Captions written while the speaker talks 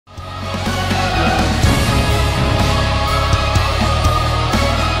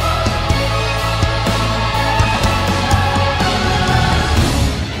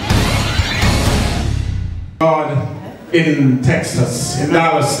in Texas, in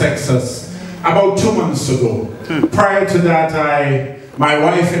Dallas, Texas, about 2 months ago. Prior to that, my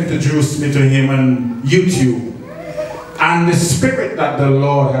wife introduced me to him on YouTube. And the spirit that the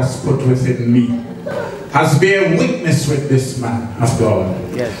Lord has put within me has bear witness with this man of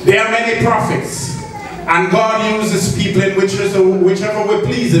God. Yes. There are many prophets, and God uses people in whichever way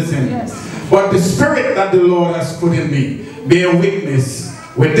pleases him. Yes. But the spirit that the Lord has put in me bear witness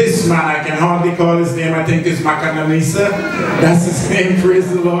with this man. I can hardly call his name. I think it's Makananisa. That's his name. Praise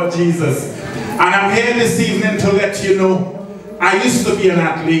the Lord Jesus. And I'm here this evening to let you know, I used to be an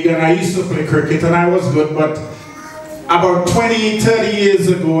athlete and I used to play cricket and I was good, but about 20, 30 years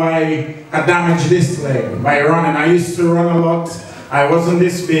ago I had damaged this leg by running. I used to run a lot. I wasn't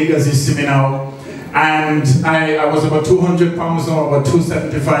this big as you see me now. And I was about 200 pounds now, about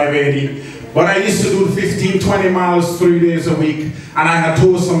 275, 80. But I used to do 15, 20 miles 3 days a week, and I had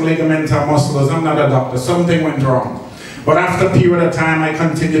tore some ligamental muscles. I'm not a doctor. Something went wrong. But after a period of time, I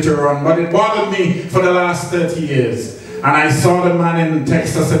continued to run. But it bothered me for the last 30 years. And I saw the man in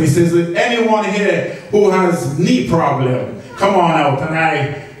Texas, and he says, anyone here who has knee problem, come on out. And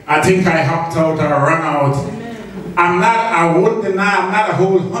I think I hopped out or ran out. I won't deny, I'm not a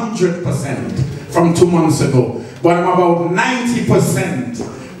whole 100% from 2 months ago. But I'm about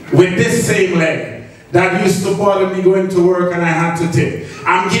 90% with this same leg that used to bother me going to work and I had to take.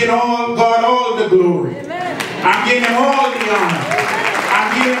 I'm giving God all the glory. I'm giving him all the honor.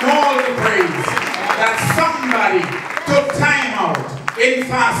 I'm giving him all the praise. That somebody took time out in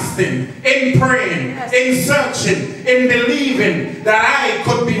fasting, in praying, in searching, in believing that I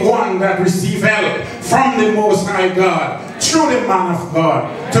could be one that received help from the Most High God through the man of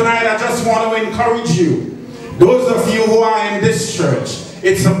God. Tonight I just want to encourage you. Those of you who are in this church,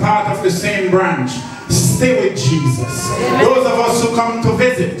 it's a part of the same branch. Stay with Jesus. Those of us who come to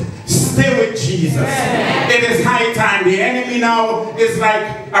visit, stay with Jesus. It is high time. The enemy now is like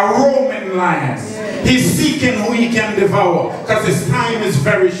a roaming lion. He's seeking who he can devour because his time is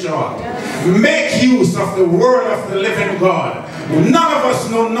very short. Make use of the word of the living God. None of us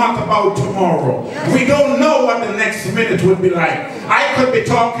know not about tomorrow. We don't know what the next minute would be like. I could be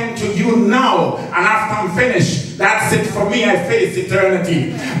talking to you now, and after I'm finished, that's it for me. I face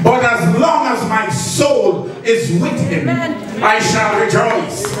eternity. But as long as my soul is with him, I shall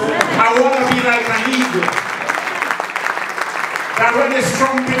rejoice. I want to be like an eagle. That when this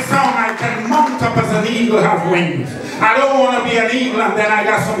trumpet sound, I can mount up as an eagle have wings. I don't want to be an eagle and then I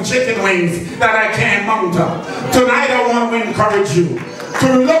got some chicken wings that I can't mount up. Tonight I want to encourage you to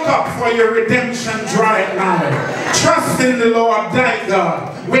look up for your redemption right now. Trust in the Lord thy God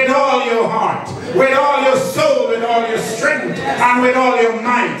with all your heart, with all your soul, with all your strength, and with all your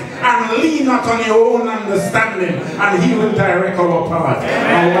might. And lean not on your own understanding, and he will direct our path.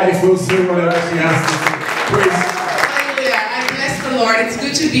 My wife will say whatever she has to say. Praise. Lord, it's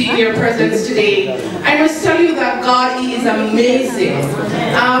good to be in your presence today. I must tell you that God is amazing.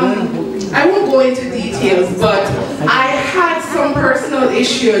 I won't go into details, but I had some personal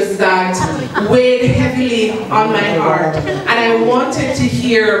issues that weighed heavily on my heart, and I wanted to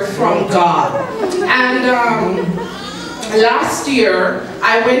hear from God. And last year,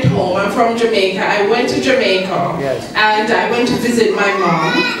 I went home. I'm from Jamaica. I went to Jamaica, and I went to visit my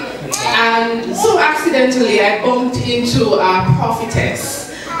mom. And so accidentally I bumped into a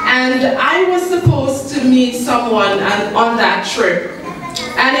prophetess, and I was supposed to meet someone on that trip,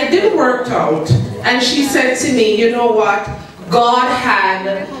 and it didn't work out. And she said to me, you know what, God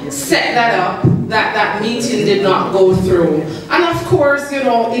had set that up, that meeting did not go through. And of course, you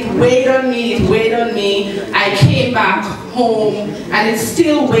know, it weighed on me, I came back home and it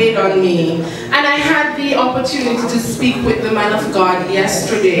still weighed on me. And I had the opportunity to speak with the man of God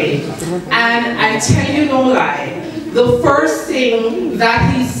yesterday. And I tell you no lie, the first thing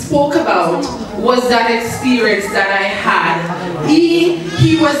that he spoke about was that experience that I had.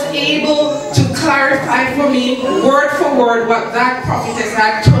 He was able to clarify for me word for word what that prophetess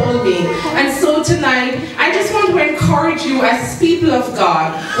had told me. And so tonight, I just want to encourage you as people of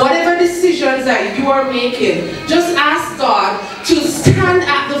God, whatever decisions that you are making, just ask God to stand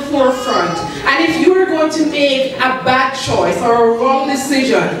at the forefront. And if you are going to make a bad choice or a wrong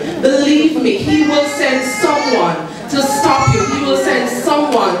decision, believe me, he will send someone to stop you. He will send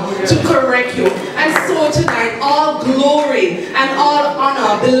someone to correct you. And so tonight, all glory and all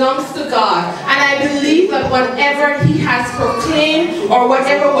honor belongs to God. And I believe that whatever he has proclaimed or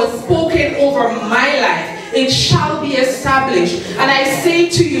whatever was spoken over my life, it shall be established. And I say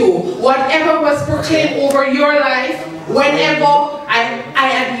to you, whatever was proclaimed over your life, whenever I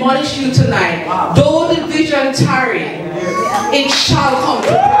admonish you tonight, though the vision tarry, it shall come to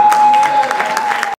pass.